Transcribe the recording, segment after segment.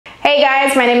Hey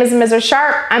guys, my name is Mrs.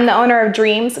 Sharp. I'm the owner of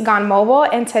Dreams Gone Mobile,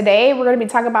 and today we're going to be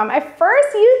talking about my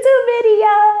first YouTube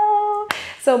video.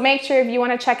 So make sure if you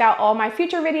want to check out all my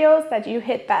future videos that you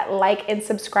hit that like and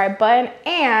subscribe button,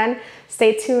 and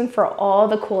stay tuned for all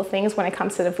the cool things when it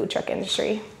comes to the food truck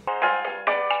industry.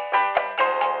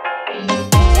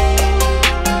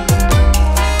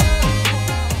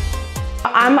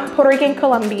 I'm Puerto Rican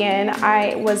Colombian.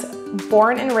 I was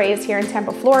born and raised here in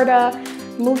Tampa, Florida.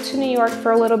 Moved to New York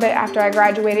for a little bit after I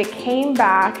graduated, came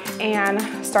back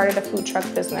and started a food truck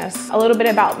business. A little bit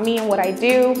about me and what I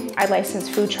do. I license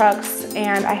food trucks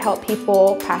and I help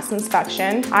people pass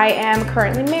inspection. I am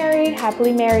currently married,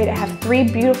 happily married. I have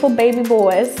 3 beautiful baby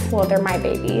boys. Well, they're my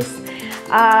babies.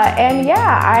 And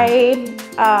yeah, I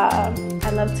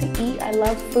love to eat, I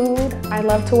love food. I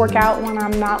love to work out when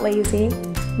I'm not lazy.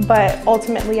 But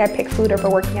ultimately I pick food over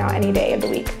working out any day of the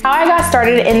week. How I got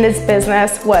started in this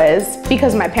business was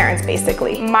because of my parents,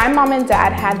 basically. My mom and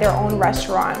dad had their own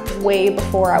restaurant way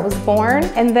before I was born.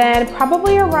 And then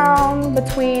probably around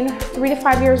between 3 to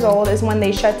 5 years old is when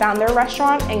they shut down their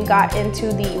restaurant and got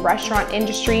into the restaurant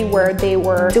industry, where they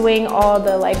were doing all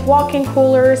the like walk-in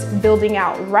coolers, building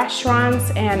out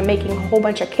restaurants and making a whole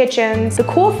bunch of kitchens. The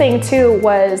cool thing too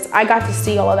was I got to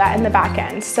see all of that in the back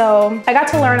end. So I got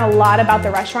to learn a lot about the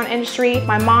restaurant industry.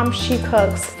 My mom, she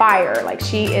cooks fire. Like,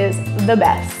 she is the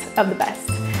best of the best.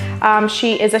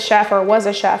 She is a chef, or was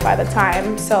a chef at the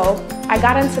time. So I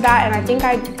got into that, and I think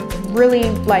I really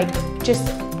just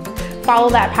follow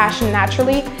that passion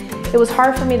naturally. It was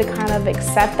hard for me to kind of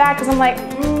accept that, because I'm like,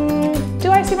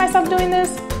 do I see myself doing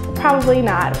this? Probably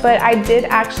not. But I did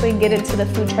actually get into the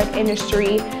food truck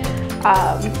industry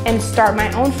and start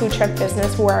my own food truck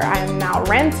business, where I am now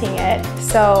renting it.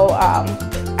 So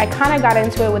I kind of got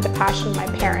into it with the passion of my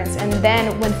parents. And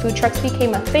then when food trucks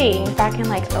became a thing, back in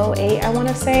like 2008, I want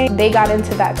to say, they got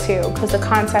into that too, because the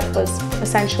concept was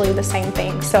essentially the same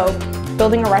thing. So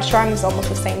building a restaurant is almost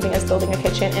the same thing as building a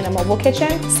kitchen in a mobile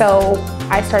kitchen. So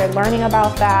I started learning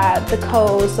about that, the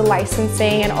codes, the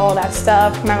licensing, and all that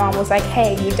stuff. My mom was like,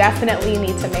 hey, you definitely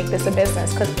need to make this a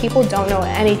business, because people don't know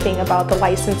anything about the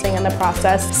licensing and the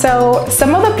process. So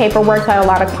some of the paperwork that a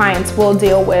lot of clients will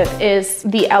deal with is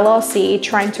the LLC,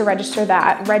 trying to register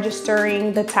that,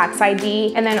 registering the tax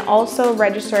ID, and then also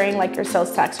registering like your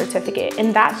sales tax certificate.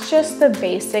 And that's just the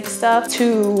basic stuff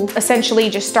to essentially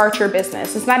just start your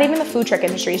business. It's not even the food truck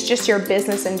industry, it's just your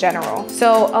business in general.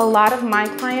 So a lot of my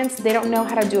clients, they don't know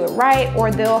how to do it right,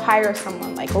 or they'll hire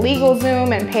someone like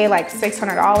LegalZoom and pay like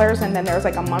 $600, and then there's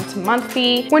like a month-to-month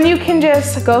fee. When you can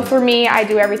just go through me, I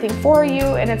do everything for you,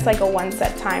 and it's like a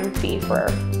one-set time fee for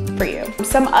you.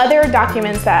 Some other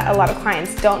documents that a lot of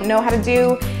clients don't know how to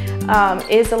do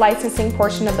is the licensing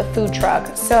portion of the food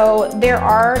truck. So there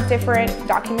are different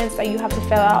documents that you have to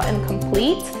fill out and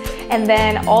complete. And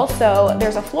then also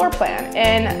there's a floor plan.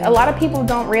 And a lot of people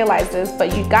don't realize this,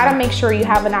 but you gotta make sure you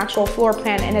have an actual floor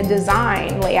plan and a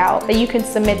design layout that you can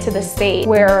submit to the state,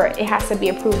 where it has to be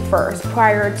approved first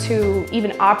prior to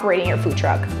even operating your food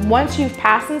truck. Once you've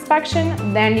passed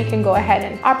inspection, then you can go ahead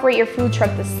and operate your food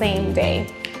truck the same day.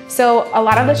 So a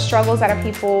lot of the struggles that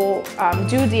people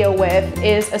do deal with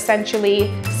is essentially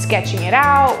sketching it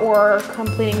out, or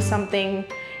completing something,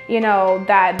 you know,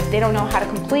 that they don't know how to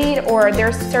complete, or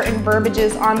there's certain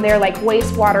verbiages on there like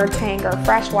wastewater tank or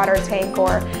freshwater tank,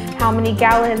 or how many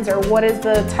gallons, or what is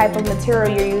the type of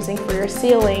material you're using for your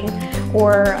ceiling,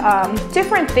 or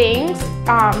different things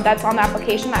that's on the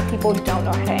application that people don't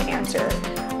know how to answer,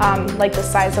 like the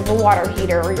size of a water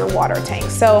heater or your water tank.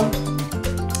 So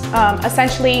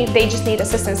essentially they just need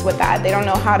assistance with that. They don't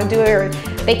know how to do it, or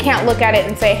they can't look at it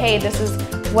and say, hey, this is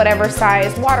whatever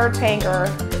size water tank, or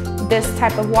this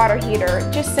type of water heater,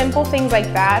 just simple things like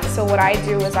that. So what I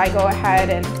do is I go ahead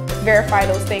and verify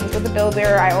those things with the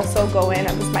builder. I also go in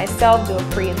as myself, do a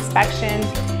pre-inspection,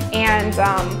 and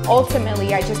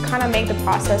ultimately I just kind of make the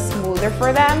process smoother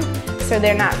for them, so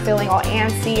they're not feeling all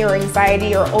antsy or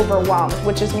anxiety or overwhelmed,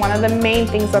 which is one of the main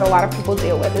things that a lot of people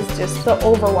deal with, is just the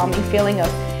overwhelming feeling of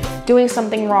doing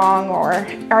something wrong, or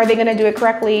are they gonna do it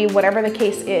correctly, whatever the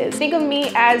case is. Think of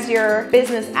me as your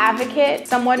business advocate,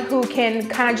 someone who can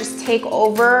kind of just take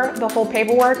over the whole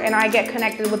paperwork, and I get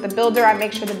connected with the builder. I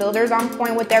make sure the builder's on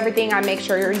point with everything. I make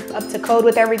sure you're up to code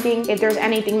with everything. If there's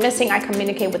anything missing, I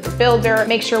communicate with the builder,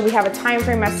 make sure we have a time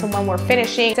frame as to when we're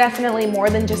finishing. Definitely more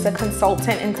than just a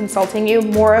consultant and consulting you,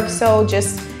 more of so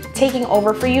just taking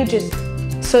over for you, just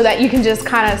so that you can just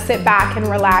kind of sit back and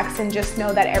relax and just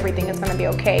know that everything is gonna be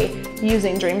okay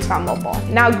using Dreams Gone Mobile.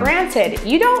 Now, granted,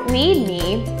 you don't need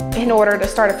me in order to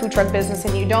start a food truck business,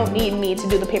 and you don't need me to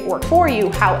do the paperwork for you.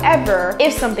 However,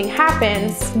 if something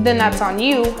happens, then that's on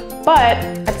you. But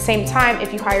at the same time,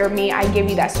 if you hire me, I give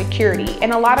you that security.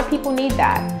 And a lot of people need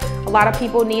that. A lot of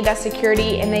people need that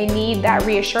security, and they need that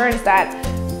reassurance that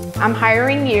I'm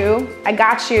hiring you, I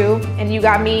got you, and you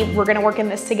got me. We're gonna work in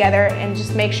this together and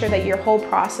just make sure that your whole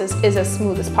process is as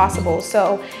smooth as possible.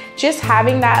 So just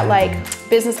having that like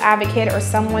business advocate or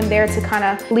someone there to kind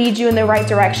of lead you in the right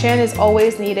direction is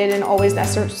always needed and always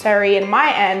necessary in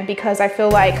my end, because I feel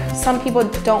like some people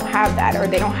don't have that, or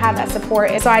they don't have that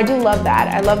support. And so I do love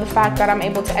that. I love the fact that I'm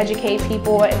able to educate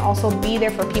people and also be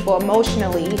there for people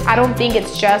emotionally. I don't think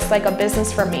it's just like a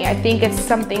business for me. I think it's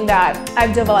something that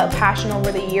I've developed passion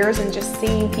over the years, and just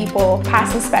seeing people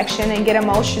pass inspection and get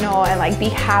emotional and like be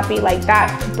happy, like that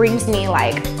brings me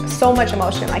like so much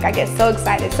emotion. Like I get so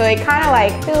excited. So it kind of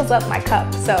like fills up my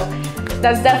cup. So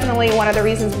that's definitely one of the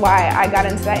reasons why I got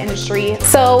into that industry.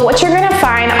 So what you're gonna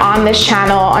find on this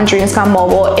channel on Dreams Gone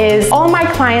Mobile is all my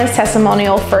clients'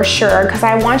 testimonial for sure, because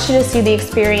I want you to see the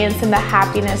experience and the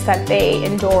happiness that they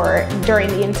endure during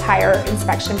the entire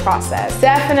inspection process.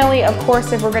 Definitely, of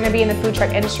course, if we're gonna be in the food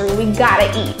truck industry, we gotta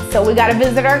eat. So we gotta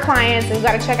visit our clients, and we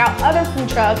gotta check out other food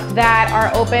trucks that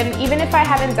are open. Even if I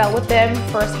haven't dealt with them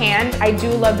firsthand, I do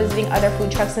love visiting other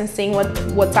food trucks and seeing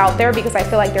what's out there, because I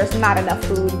feel like there's not enough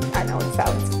food. I know it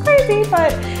sounds crazy,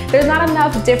 but there's not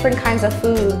enough different kinds of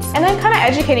foods. And then kind of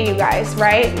educating you guys,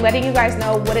 right? Letting you guys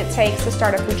know what it takes to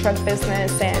start a food truck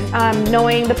business, and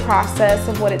knowing the process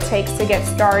of what it takes to get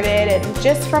started, and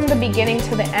just from the beginning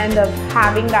to the end of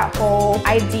having that whole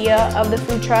idea of the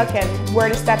food truck and where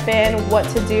to step in, what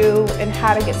to do, and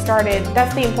how to get started.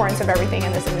 That's the importance of everything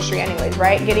in this industry anyways,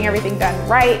 right? Getting everything done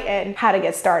right and how to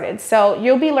get started. So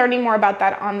you'll be learning more about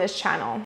that on this channel.